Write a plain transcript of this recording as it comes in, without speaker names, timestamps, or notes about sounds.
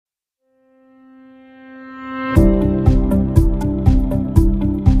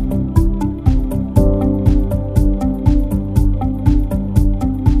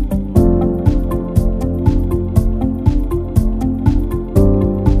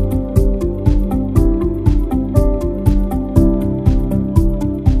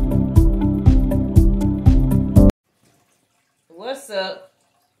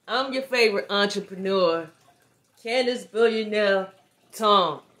I'm your favorite entrepreneur, Candace Billionaire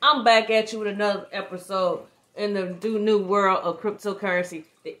Tom. I'm back at you with another episode in the new world of cryptocurrency,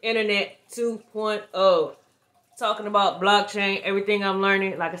 the Internet 2.0. Talking about blockchain, everything I'm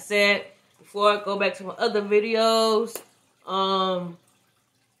learning. Like I said before, I go back to my other videos. Doing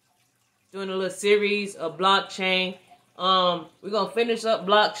a little series of blockchain. We're gonna finish up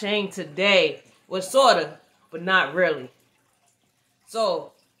blockchain today. Well, sorta, but not really.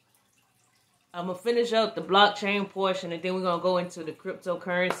 So I'm gonna finish up the blockchain portion, and then we're gonna go into the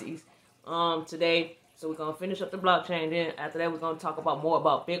cryptocurrencies today. So we're gonna finish up the blockchain. Then after that, we're gonna talk more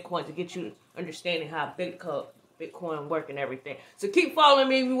about Bitcoin to get you understanding how Bitcoin work and everything. So keep following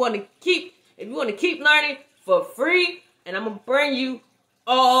me. If you want to keep learning for free, and I'm gonna bring you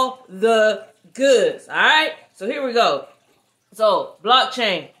all the goods. All right. So here we go. So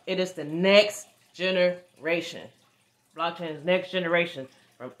blockchain, it is the next generation. Blockchain is next generation.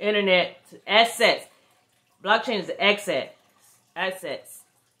 From internet to assets. Blockchain is the assets,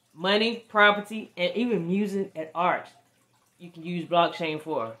 money, property, and even music and art. You can use blockchain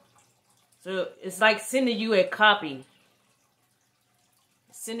for. So it's like sending you a copy.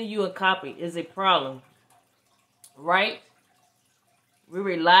 Sending you a copy is a problem, right? We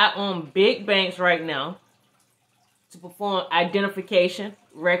rely on big banks right now to perform identification,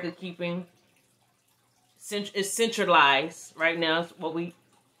 record keeping. It's centralized right now. It's what we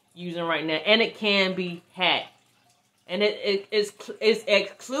using right now, and it can be hacked, and it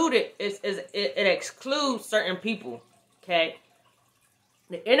excludes certain people. Okay,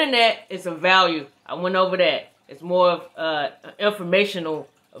 the internet is a value. I went over that. It's more of informational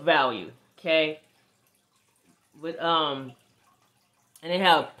value. Okay, with and they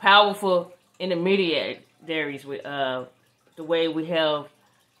have powerful intermediaries with the way we have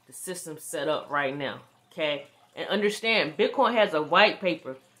the system set up right now. Okay, and understand, Bitcoin has a white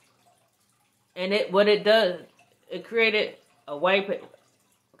paper. And what it does, it created a white paper.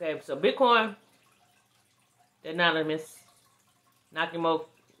 Okay, so Bitcoin, the anonymous,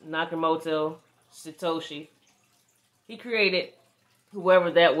 Nakamoto, Satoshi, he created,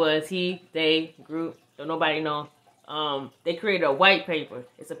 whoever that was, they, group, don't nobody know. They created a white paper.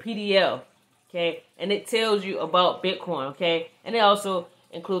 It's a PDF, okay? And it tells you about Bitcoin, okay? And they also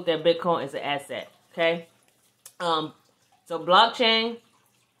include that Bitcoin as an asset, okay? So blockchain,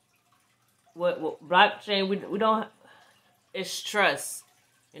 what blockchain, we don't, it's trust,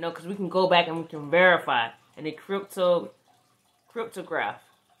 because we can go back and we can verify. And the cryptograph,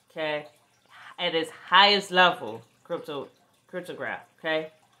 okay, at its highest level, cryptograph, okay.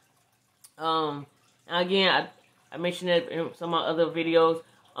 Again, I mentioned it in some of my other videos.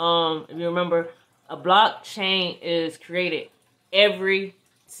 If you remember, a blockchain is created every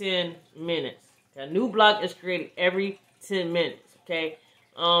 10 minutes. A new block is created every 10 minutes, okay.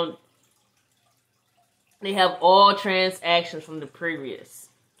 They have all transactions from the previous,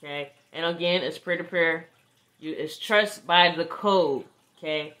 okay? And again, it's peer-to-peer. It's trust by the code,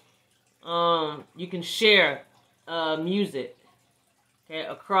 okay? You can share music, okay,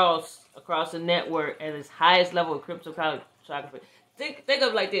 across the network at its highest level of cryptography. Think of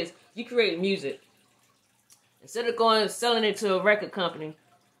it like this. You create music. Instead of selling it to a record company,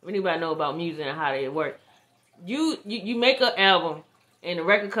 if anybody know about music and how they work, you make an album and the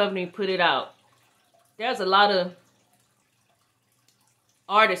record company put it out. There's a lot of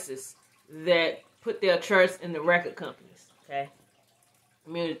artists that put their trust in the record companies, okay?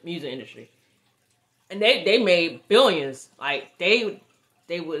 Music industry. And they made billions. Like, they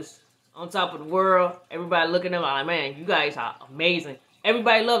was on top of the world. Everybody looking at them like, man, you guys are amazing.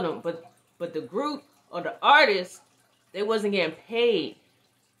 Everybody loved them. But the group or the artists, they wasn't getting paid.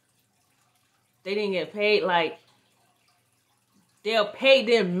 They didn't get paid. Like, they'll pay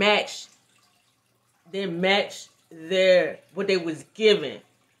them match what they was given.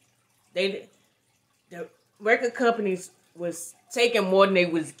 The record companies was taking more than they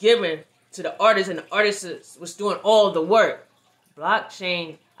was given to the artists, and the artists was doing all the work.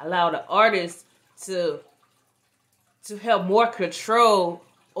 Blockchain allowed the artists to have more control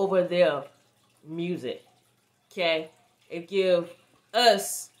over their music. Okay, it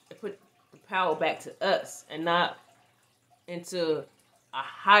put the power back to us and not into a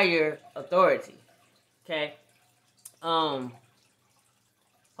higher authority. Okay.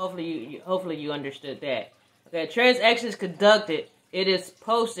 Hopefully you understood that. Okay, transactions conducted. It is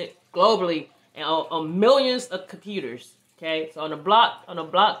posted globally and on millions of computers. Okay, so on the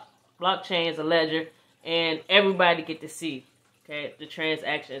blockchain is a ledger, and everybody get to see. Okay, the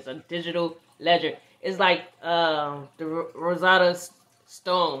transactions, a digital ledger. It's like the Rosetta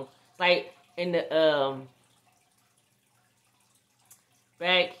Stone. It's like in the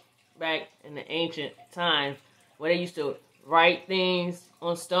back back in the ancient times where they used to write things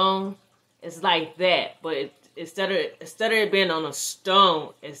on stone. It's like that, but instead of it being on a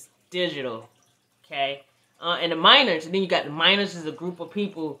stone, it's digital. Okay, and the miners, and then you got the miners is a group of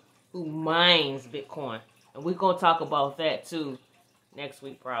people who mines Bitcoin, and we're gonna talk about that too next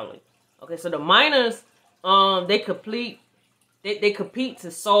week probably. Okay, so the miners, they compete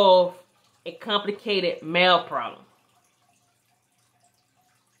to solve a complicated math problem.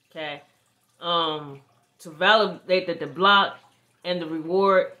 Okay, to validate the block and the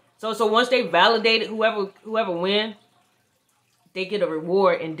reward. So once they validate it, whoever win, they get a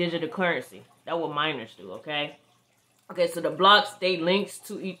reward in digital currency. That's what miners do. Okay. Okay. So the blocks, they links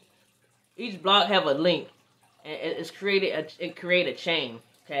to each block have a link, and it create a chain.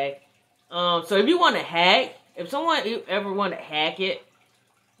 Okay. So if you want to hack, if someone ever want to hack it,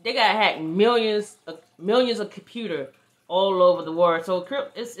 they gotta hack millions of computer all over the world. So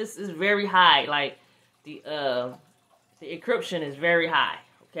it's very high. Like the encryption is very high.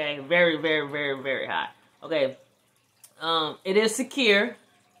 Okay, very, very, very, very high. Okay, it is secure.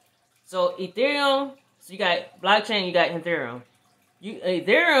 So Ethereum, so you got blockchain, you got Ethereum.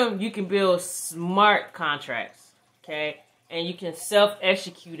 Ethereum, you can build smart contracts. Okay, and you can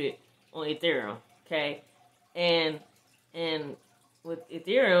self-execute it on Ethereum. Okay, and with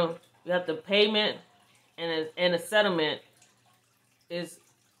Ethereum, you have the payment and the settlement is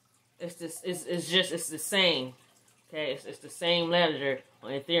the same. Okay, it's the same ledger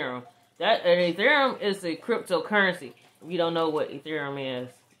on Ethereum. Ethereum is a cryptocurrency. If you don't know what Ethereum is,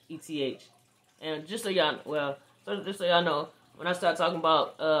 ETH. And just so y'all know, when I start talking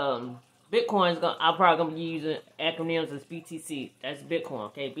about Bitcoin, I'm probably gonna be using acronyms as BTC. That's Bitcoin.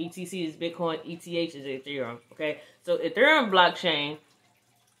 Okay, BTC is Bitcoin. ETH is Ethereum. Okay, so Ethereum blockchain.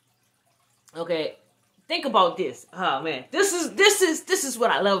 Okay, think about this. Oh man, this is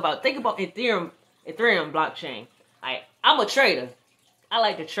what I love about it. Think about Ethereum blockchain. I'm a trader. I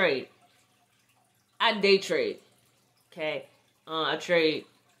like to trade. I day trade. Okay. I trade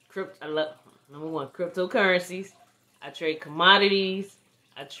number one, cryptocurrencies. I trade commodities.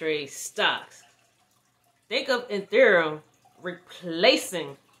 I trade stocks. Think of Ethereum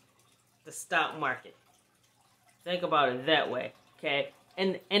replacing the stock market. Think about it that way. Okay.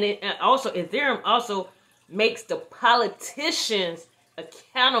 And Ethereum also makes the politicians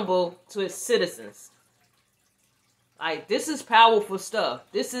accountable to its citizens. Like, this is powerful stuff.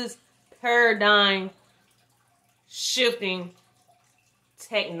 This is paradigm shifting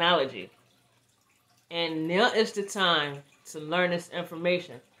technology. And now is the time to learn this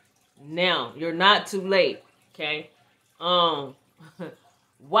information. Now, you're not too late. Okay?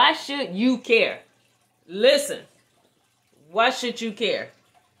 Why should you care? Listen. Why should you care?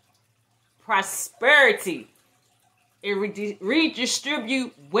 Prosperity. It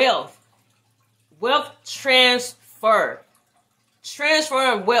redistribute wealth. Wealth transferring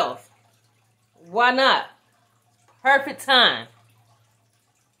wealth. Why not? Perfect time.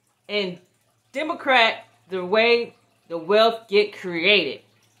 And democrat the way the wealth get created.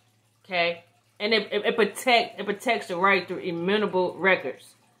 Okay? And it protects the right through immutable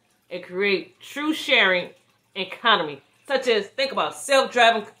records. It creates true sharing economy. Such as, think about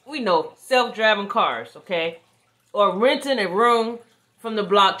self-driving cars, okay? Or renting a room from the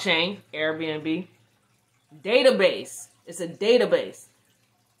blockchain, Airbnb. Database. It's a database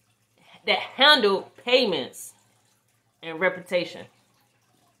that handle payments and reputation.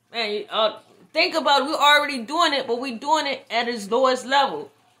 Man, think about it. We're already doing it, but we're doing it at its lowest level.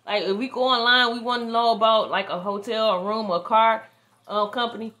 Like, if we go online, we want to know about like a hotel, a room, or a car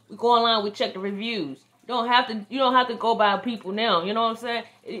company. We go online, we check the reviews. You don't have to go by people now. You know what I'm saying?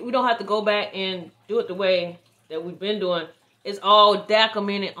 We don't have to go back and do it the way that we've been doing. It's all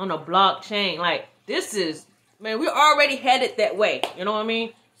documented on a blockchain. Like, this is, man, we're already headed that way. You know what I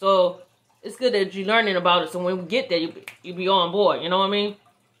mean? So it's good that you're learning about it. So when we get there, you be on board. You know what I mean?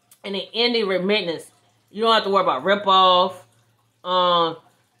 And the ending remittance, you don't have to worry about rip-off.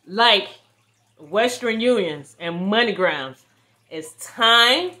 Like Western Unions and MoneyGrams. It's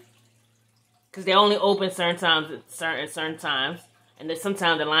time. Because they only open certain times at certain times. And then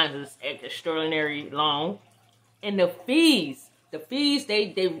sometimes the lines is extraordinarily long. And the fees,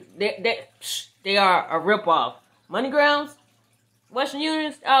 they are a rip-off. MoneyGrams, Western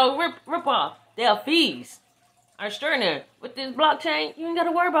Unions, rip-off. They are fees. Are extraordinary. With this blockchain, you ain't got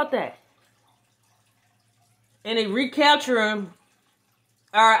to worry about that. And they recapturing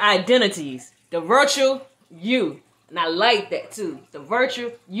our identities. The virtual you. And I like that too. The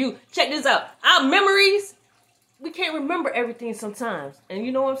virtual you. Check this out. Our memories, we can't remember everything sometimes. And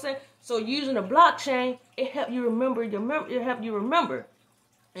you know what I'm saying? So using a blockchain, it help you remember it help you remember.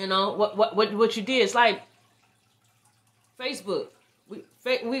 You know what you did. It's like Facebook.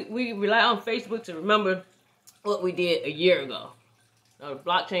 We rely on Facebook to remember what we did a year ago. The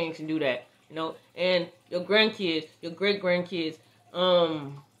blockchain can do that, you know, and your grandkids, your great grandkids,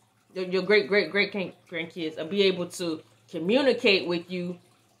 your great grandkids will be able to communicate with you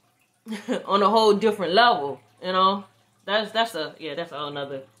on a whole different level, you know. That's a whole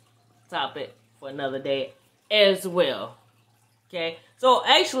nother topic for another day as well. Okay, so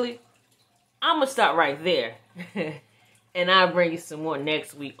actually, I'm gonna stop right there, and I'll bring you some more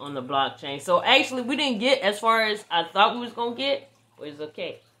next week on the blockchain. So actually, we didn't get as far as I thought we was gonna get. But it's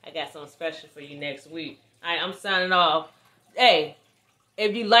okay. I got something special for you next week. Alright, I'm signing off. Hey,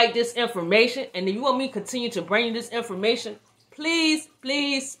 if you like this information and you want me to continue to bring you this information, please,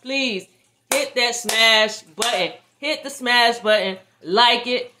 please, please hit that smash button. Hit the smash button. Like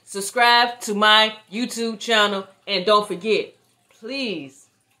it. Subscribe to my YouTube channel. And don't forget, please,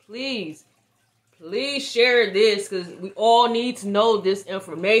 please, please share this because we all need to know this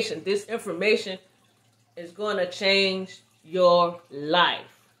information. This information is going to change your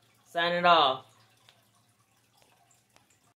life. Signing off.